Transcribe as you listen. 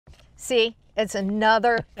See, it's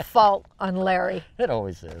another fault on Larry. It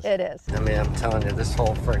always is. It is. I mean, I'm telling you, this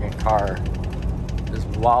whole friggin' car is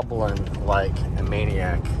wobbling like a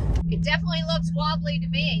maniac. It definitely looks wobbly to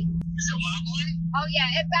me. Is it wobbly? Oh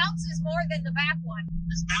yeah, it bounces more than the back one.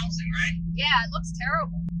 It's bouncing, right? Yeah, it looks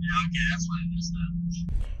terrible. Yeah, okay, that's what it is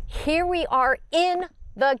then. Here we are in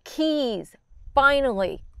the Keys,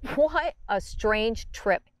 finally. What a strange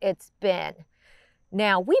trip it's been.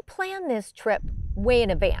 Now, we planned this trip way in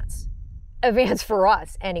advance for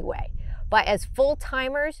us anyway. But as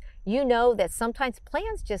full-timers, you know that sometimes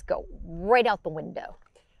plans just go right out the window.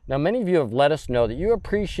 Now, many of you have let us know that you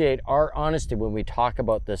appreciate our honesty when we talk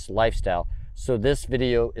about this lifestyle, so this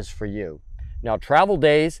video is for you. Now, travel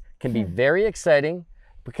days can be very exciting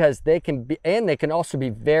because they can be, and they can also be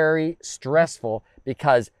very stressful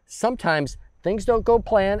because sometimes things don't go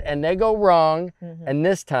planned and they go wrong, and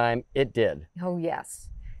this time it did. Oh, yes.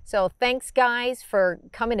 So thanks, guys, for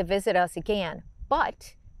coming to visit us again.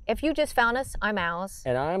 But if you just found us, I'm Alice.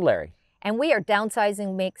 And I'm Larry. And we are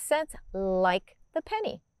Downsizing Makes Sense like the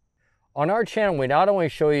penny. On our channel, we not only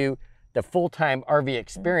show you the full-time RV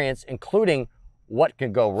experience, including what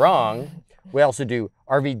could go wrong, we also do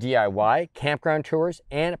RV DIY, campground tours,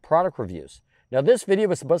 and product reviews. Now, this video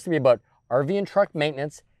was supposed to be about RV and truck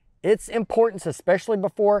maintenance, its importance, especially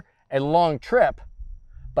before a long trip,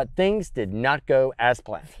 but things did not go as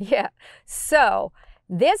planned. Yeah, so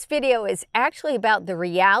this video is actually about the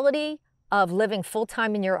reality of living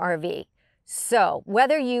full-time in your RV. So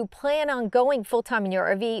whether you plan on going full-time in your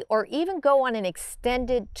RV or even go on an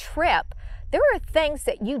extended trip, there are things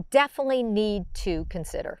that you definitely need to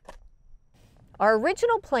consider. Our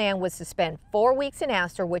original plan was to spend 4 weeks in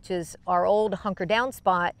Astor, which is our old hunker down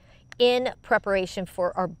spot, in preparation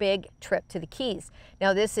for our big trip to the Keys.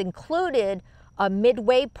 Now, this included a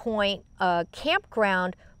midway point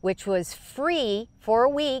campground, which was free for a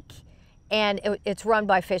week, and it's run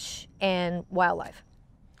by Fish and Wildlife.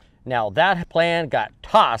 Now, that plan got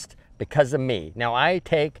tossed because of me. Now, I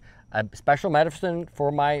take a special medicine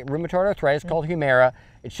for my rheumatoid arthritis called Humira.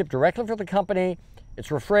 It's shipped directly from the company. It's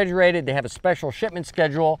refrigerated. They have a special shipment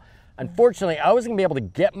schedule. Unfortunately, I wasn't gonna be able to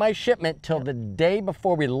get my shipment till the day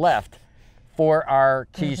before we left for our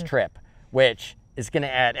Keys trip, which is gonna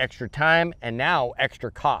add extra time and now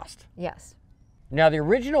extra cost. Yes. Now, the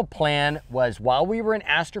original plan was, while we were in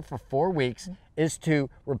Astor for 4 weeks, is to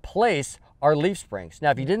replace our leaf springs.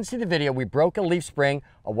 Now, if you didn't see the video, we broke a leaf spring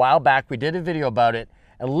a while back. We did a video about it.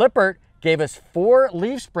 And Lippert gave us 4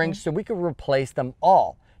 leaf springs so we could replace them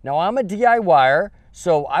all. Now, I'm a DIYer,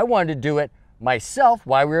 so I wanted to do it myself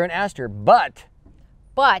while we were in Astor, but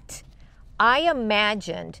I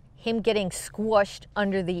imagined him getting squished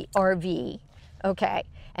under the RV, okay?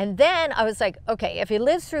 And then I was like, okay, if he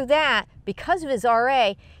lives through that, because of his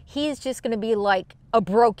RA, he's just gonna be like a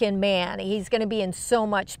broken man. He's gonna be in so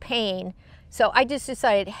much pain. So I just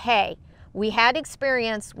decided, hey, we had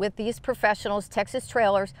experience with these professionals, Texas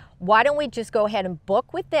Trailers. Why don't we just go ahead and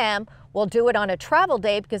book with them? We'll do it on a travel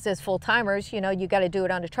day because as full-timers, you know, you gotta do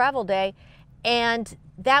it on a travel day. And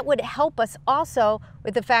that would help us also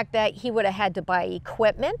with the fact that he would have had to buy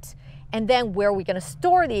equipment, and then where are we gonna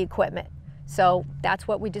store the equipment? So that's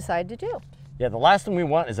what we decided to do. yeah, the last thing we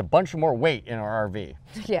want is a bunch of more weight in our RV.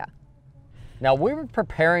 Yeah. Now, we were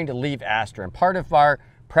preparing to leave Astor, and part of our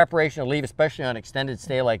preparation to leave, especially on an extended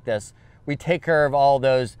stay like this, we take care of all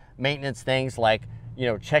those maintenance things like, you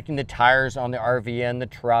know, checking the tires on the RV and the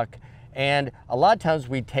truck. And a lot of times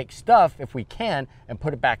we take stuff, if we can, and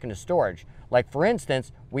put it back into storage. Like, for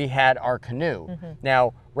instance, we had our canoe.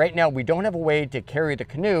 Now, right now, we don't have a way to carry the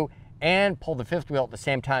canoe and pull the fifth wheel at the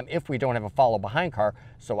same time if we don't have a follow-behind car.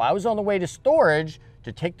 So I was on the way to storage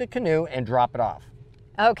to take the canoe and drop it off.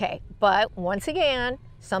 Okay, but once again,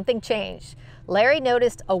 something changed. Larry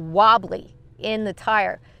noticed a wobbly in the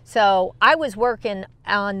tire. So I was working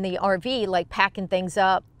on the RV, like packing things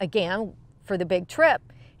up again for the big trip.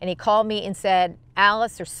 And he called me and said,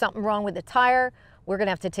 Alice, there's something wrong with the tire. We're gonna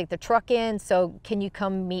have to take the truck in. So can you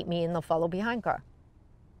come meet me in the follow behind car?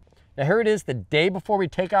 Now, here it is the day before we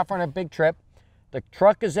take off on a big trip. The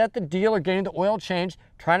truck is at the dealer getting the oil changed,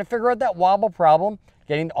 trying to figure out that wobble problem,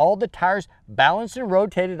 getting all the tires balanced and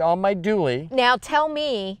rotated on my dually. Now tell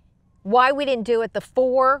me why we didn't do it the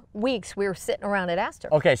 4 weeks we were sitting around at Astor.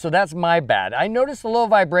 Okay, so that's my bad. I noticed a little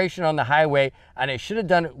vibration on the highway, and I should have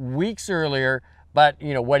done it weeks earlier, but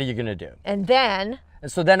you know, what are you gonna do? And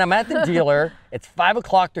so then I'm at the dealer, it's 5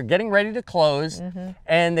 o'clock, they're getting ready to close,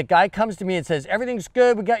 and the guy comes to me and says, everything's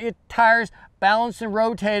good, we got your tires balanced and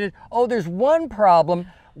rotated. Oh, there's one problem.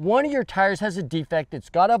 One of your tires has a defect, it's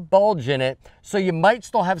got a bulge in it, so you might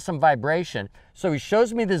still have some vibration. So he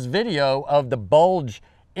shows me this video of the bulge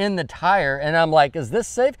in the tire. And I'm like, is this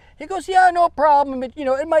safe? He goes, yeah, no problem. It,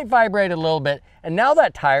 it might vibrate a little bit. And now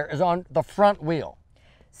that tire is on the front wheel.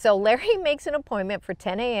 So Larry makes an appointment for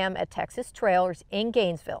 10 a.m. at Texas Trailers in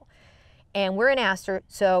Gainesville. And we're in Astor,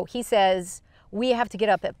 so he says we have to get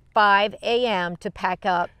up at 5 a.m. to pack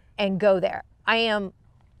up and go there. I am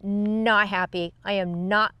not happy. I am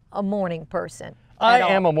not a morning person. I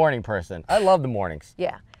am a morning person. I love the mornings.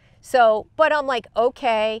 Yeah. So, but I'm like,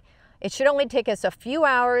 okay, it should only take us a few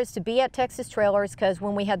hours to be at Texas Trailers, because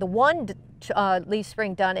when we had the one leaf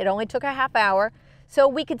spring done, it only took a half hour. So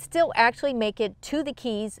we could still actually make it to the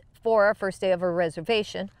Keys for our first day of our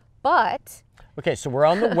reservation. But okay, so we're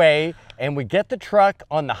on the way and we get the truck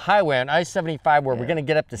on the highway on I-75 where we're gonna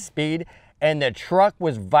get up to speed, and the truck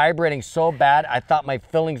was vibrating so bad I thought my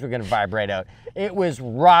fillings were gonna vibrate out. It was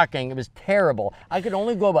rocking, it was terrible. I could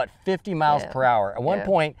only go about 50 miles per hour. At one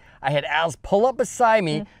point, I had Alice pull up beside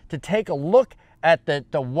me to take a look at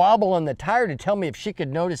the wobble on the tire to tell me if she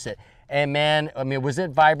could notice it. And man, I mean, was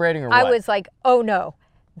it vibrating or what? I was like, oh no,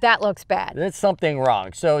 that looks bad. There's something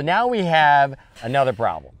wrong. So now we have another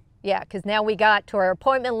problem. Yeah, because now we got to our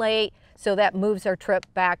appointment late, so that moves our trip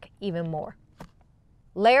back even more.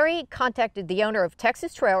 Larry contacted the owner of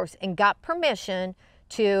Texas Trailers and got permission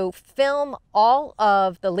to film all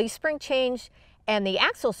of the leaf spring change and the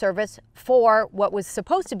axle service for what was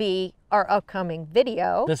supposed to be our upcoming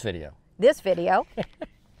video. This video.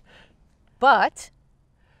 But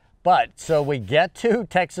so we get to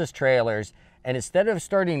Texas Trailers, and instead of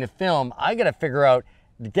starting to film, I got to figure out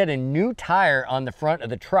to get a new tire on the front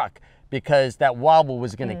of the truck because that wobble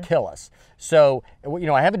was going to kill us. So,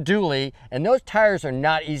 I have a dually, and those tires are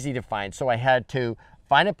not easy to find. So I had to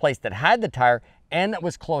find a place that had the tire and that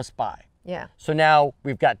was close by. yeah, So now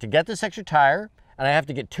we've got to get this extra tire, and I have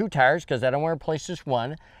to get 2 tires because I don't want to replace just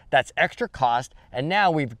one. That's extra cost. And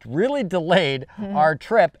now we've really delayed our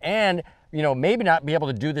trip and, maybe not be able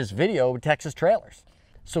to do this video with Texas Trailers.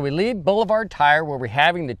 So we leave Boulevard Tire where we're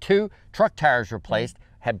having the 2 truck tires replaced,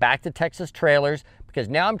 head back to Texas Trailers because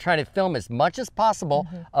now I'm trying to film as much as possible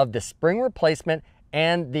of the spring replacement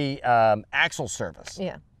and the axle service.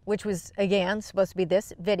 yeah, which was, again, supposed to be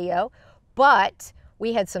this video. But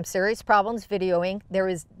we had some serious problems videoing. There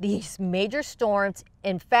was these major storms.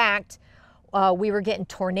 In fact, we were getting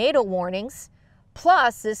tornado warnings.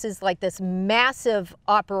 Plus, this is like this massive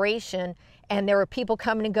operation, and there were people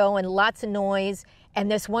coming and going, lots of noise. And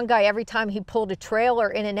this one guy, every time he pulled a trailer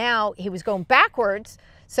in and out, he was going backwards.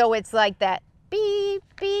 So it's like that beep,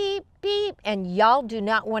 beep, beep. And y'all do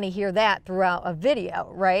not want to hear that throughout a video,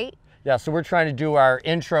 right? Yeah, so we're trying to do our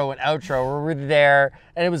intro and outro. We're there,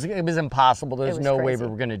 and it was impossible. There's no way we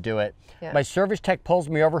were going to do it. Yeah. My service tech pulls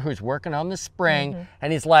me over, who's working on the spring,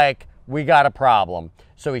 and he's like, we got a problem.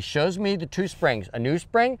 So he shows me the 2 springs, a new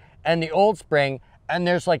spring and the old spring, and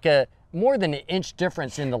there's like a more than an inch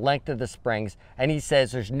difference in the length of the springs. And he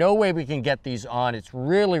says, there's no way we can get these on. It's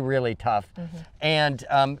really, really tough. And,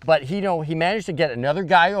 but he managed to get another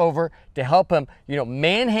guy over to help him,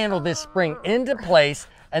 manhandle this spring into place,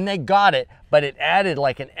 and they got it, but it added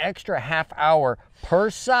like an extra half hour per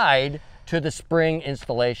side to the spring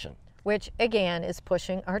installation. Which, again, is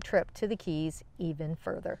pushing our trip to the Keys even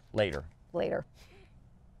further. Later.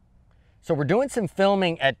 So we're doing some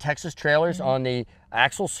filming at Texas Trailers on the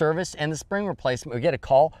axle service and the spring replacement. We get a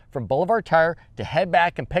call from Boulevard Tire to head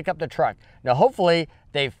back and pick up the truck. Now, hopefully,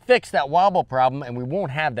 they fix that wobble problem and we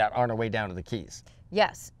won't have that on our way down to the Keys.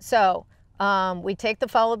 Yes. So we take the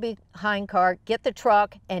follow behind car, get the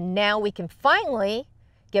truck, and now we can finally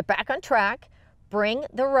get back on track, bring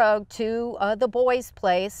the Rogue to the boys'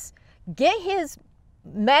 place, get his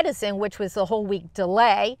medicine, which was the whole week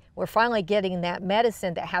delay. We're finally getting that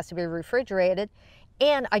medicine that has to be refrigerated,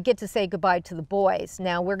 and I get to say goodbye to the boys.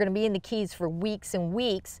 Now we're going to be in the Keys for weeks and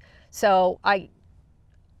weeks, so I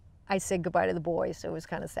said goodbye to the boys, so it was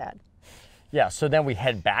kind of sad. Yeah, so then we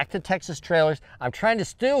head back to Texas Trailers. I'm trying to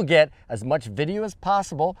still get as much video as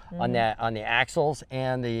possible on the axles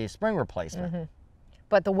and the spring replacement.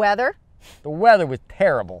 But the weather? The weather was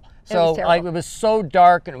terrible. So like it was so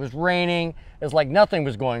dark and it was raining. It was like nothing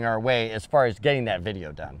was going our way as far as getting that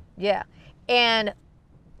video done. Yeah, and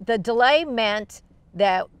the delay meant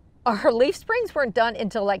that our leaf springs weren't done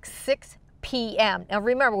until like 6 p.m. Now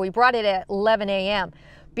remember, we brought it at 11 a.m.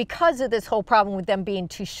 because of this whole problem with them being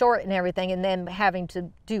too short and everything, and then having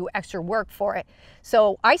to do extra work for it.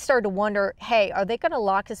 So I started to wonder, hey, are they going to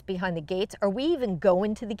lock us behind the gates? Are we even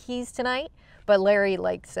going to the Keys tonight? But Larry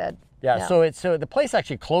said, Yeah, No. so the place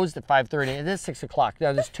actually closed at 5:30. It is 6 o'clock.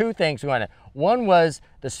 Now, there's two things going on. One was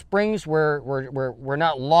the springs were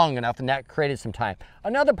not long enough, and that created some time.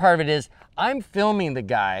 Another part of it is I'm filming the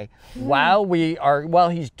guy while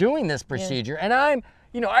he's doing this procedure, and I'm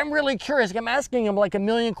really curious. I'm asking him like a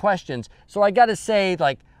million questions. So I got to say,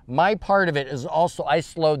 like, my part of it is also I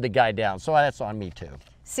slowed the guy down. So that's on me too.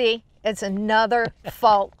 See, it's another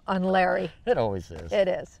fault on Larry. It always is. It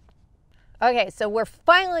is. Okay, so we're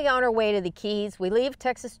finally on our way to the Keys. We leave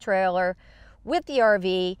Texas Trailer with the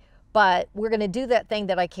RV, but we're going to do that thing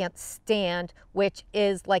that I can't stand, which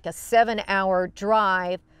is like a 7-hour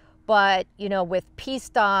drive. But, with P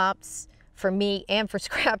stops for me and for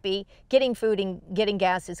Scrappy, getting food and getting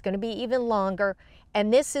gas is going to be even longer.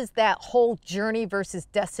 And this is that whole journey versus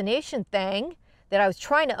destination thing that I was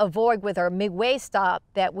trying to avoid with our midway stop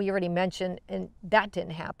that we already mentioned, and that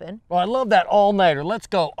didn't happen. Well, I love that all-nighter. Let's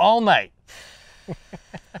go all night.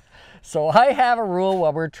 So I have a rule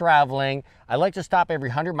while we're traveling. I like to stop every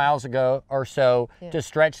 100 miles or so to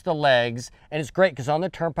stretch the legs. And it's great because on the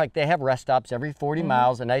turnpike, they have rest stops every 40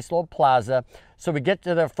 miles, a nice little plaza. So we get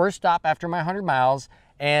to the first stop after my 100 miles,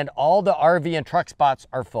 and all the RV and truck spots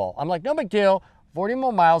are full. I'm like, no big deal, 40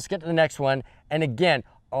 more miles, get to the next one. And again,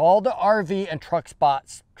 all the RV and truck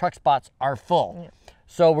spots are full.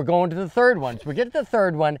 So we're going to the third one. So we get to the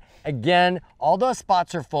third one. Again, all those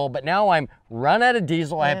spots are full, but now I'm run out of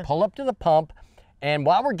diesel. I pull up to the pump, and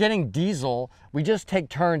while we're getting diesel, we just take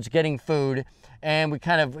turns getting food, and we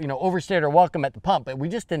kind of, overstayed our welcome at the pump, but we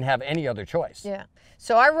just didn't have any other choice. Yeah.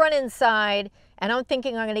 So I run inside, and I'm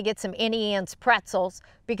thinking I'm going to get some Annie Ann's pretzels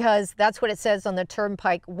because that's what it says on the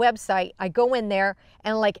Turnpike website. I go in there,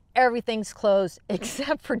 and like everything's closed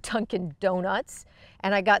except for Dunkin' Donuts,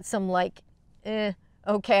 and I got some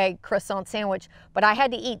okay, croissant sandwich, but I had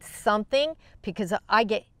to eat something because I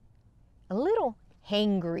get a little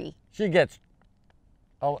hangry. She gets,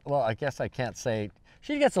 I guess I can't say,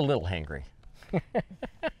 she gets a little hangry.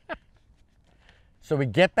 So we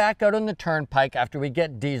get back out on the turnpike after we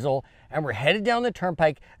get diesel, and we're headed down the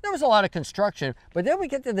turnpike. There was a lot of construction, but then we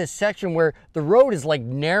get to this section where the road is like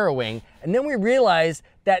narrowing, and then we realize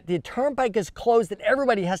that the turnpike is closed and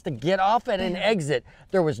everybody has to get off at an exit.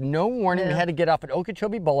 There was no warning. We had to get off at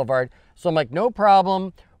Okeechobee Boulevard. So I'm like, no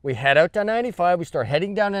problem. We head out to 95. We start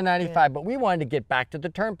heading down to 95, but we wanted to get back to the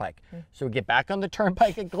turnpike. So we get back on the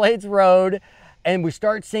turnpike at Glades Road, and we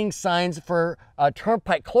start seeing signs for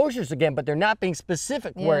turnpike closures again, but they're not being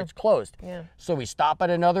specific where it's closed. So we stop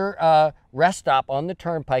at another rest stop on the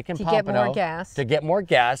turnpike in Pompano. To get more gas. To get more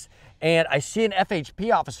gas. And I see an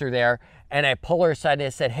FHP officer there, and I pull her aside and I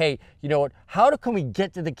said, hey, you know what, how can we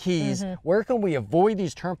get to the Keys? Where can we avoid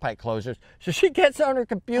these turnpike closures? So she gets on her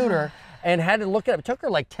computer and had to look it up. It took her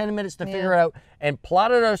like 10 minutes to figure it out, and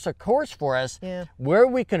plotted us a course for us where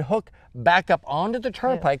we could hook back up onto the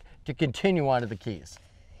turnpike to continue on to the Keys.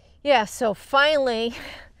 Yeah, so finally,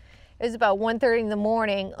 it was about 1:30 in the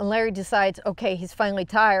morning, and Larry decides, okay, he's finally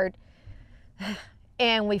tired,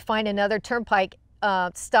 and we find another turnpike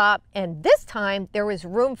stop, and this time there was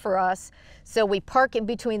room for us, so we park in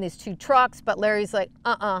between these two trucks, but Larry's like,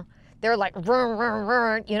 they're like, run, run,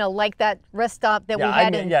 run, like that rest stop that we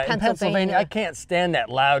had in Pennsylvania. I can't stand that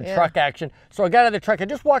loud truck action. So I got out of the truck, I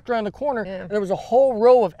just walked around the corner, and there was a whole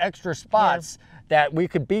row of extra spots that we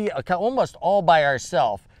could be almost all by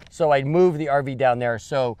ourselves. So I moved the RV down there.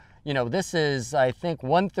 So, this is, I think,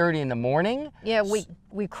 1:30 in the morning. Yeah,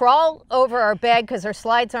 we crawl over our bed because our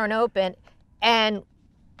slides aren't open, and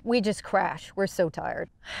we just crash. We're so tired.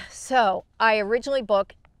 So I originally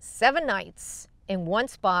booked 7 nights in one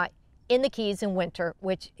spot in the Keys in winter,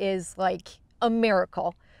 which is like a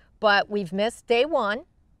miracle. But we've missed day 1,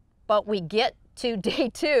 but we get to day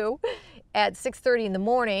 2 at 6:30 in the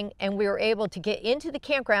morning, and we were able to get into the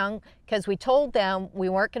campground because we told them we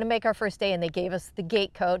weren't going to make our first day, and they gave us the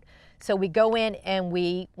gate code. So we go in and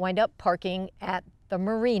we wind up parking at the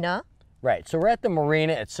marina. Right, so we're at the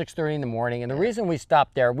marina at 6:30 in the morning, and the reason we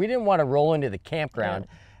stopped there, we didn't want to roll into the campground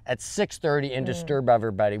at 6:30 and disturb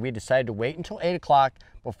everybody. We decided to wait until 8 o'clock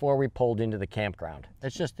before we pulled into the campground.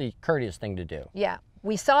 It's just the courteous thing to do. Yeah,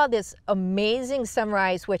 we saw this amazing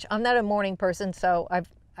sunrise, which I'm not a morning person, so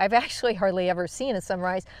I've actually hardly ever seen a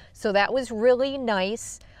sunrise, so that was really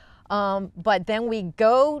nice. But then we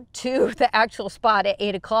go to the actual spot at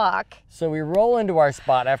 8 o'clock. So we roll into our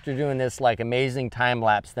spot after doing this like amazing time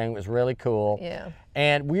lapse thing. It was really cool. Yeah.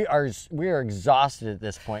 And we are exhausted at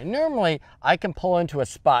this point. Normally I can pull into a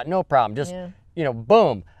spot, no problem. Just,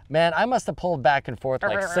 boom. Man, I must have pulled back and forth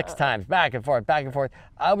like 6 times, back and forth, back and forth.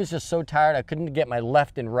 I was just so tired I couldn't get my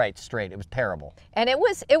left and right straight. It was terrible. And it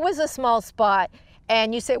was a small spot.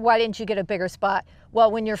 And you say, why didn't you get a bigger spot?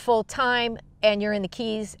 Well, when you're full-time and you're in the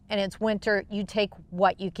Keys and it's winter, you take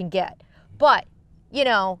what you can get. But, you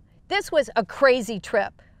know, this was a crazy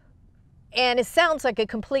trip. And it sounds like a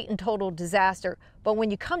complete and total disaster. But when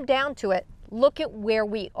you come down to it, look at where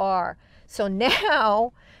we are. So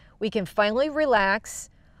now we can finally relax.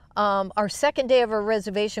 Our second day of our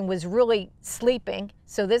reservation was really sleeping.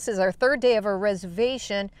 So this is our third day of our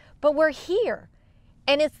reservation, but we're here.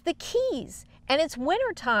 And it's the Keys, and it's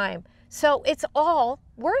winter time. So it's all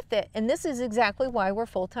worth it. And this is exactly why we're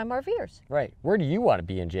full-time RVers. Right. Where do you want to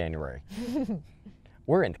be in January?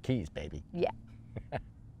 We're in the Keys, baby. Yeah.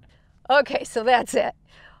 Okay, so that's it.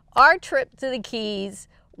 Our trip to the Keys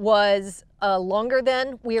was longer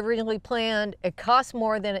than we originally planned. It cost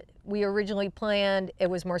more than we originally planned. It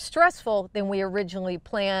was more stressful than we originally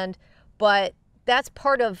planned, but that's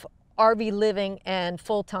part of RV living and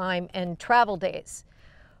full-time and travel days.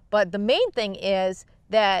 But the main thing is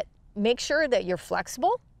that make sure that you're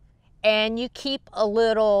flexible and you keep a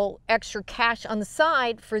little extra cash on the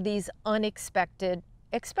side for these unexpected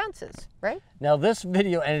expenses, right? Now this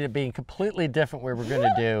video ended up being completely different what we're going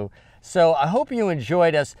to do. So I hope you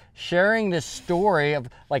enjoyed us sharing this story of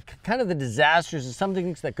like kind of the disasters and some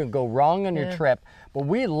things that could go wrong on your trip. But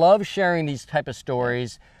we love sharing these type of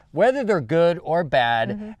stories, whether they're good or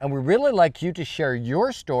bad. And we really like you to share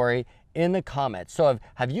your story in the comments. So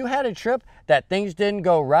have you had a trip that things didn't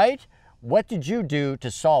go right? What did you do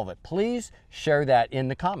to solve it? Please share that in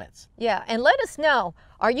the comments. Yeah, and let us know,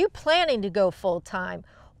 are you planning to go full-time?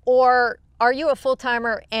 Or are you a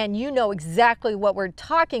full-timer and you know exactly what we're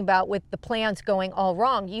talking about with the plans going all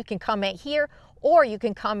wrong? You can comment here, or you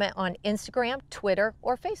can comment on Instagram, Twitter,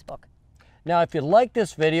 or Facebook. Now, if you like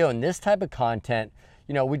this video and this type of content,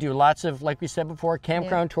 you know, we do lots of, like we said before,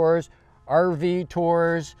 campground tours, RV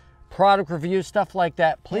tours, product reviews, stuff like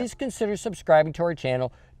that. Please consider subscribing to our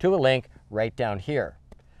channel to a link right down here.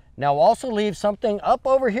 Now, we'll also leave something up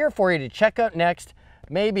over here for you to check out next.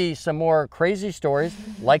 Maybe some more crazy stories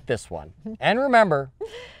like this one. And remember,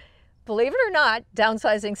 believe it or not,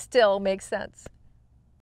 downsizing still makes sense.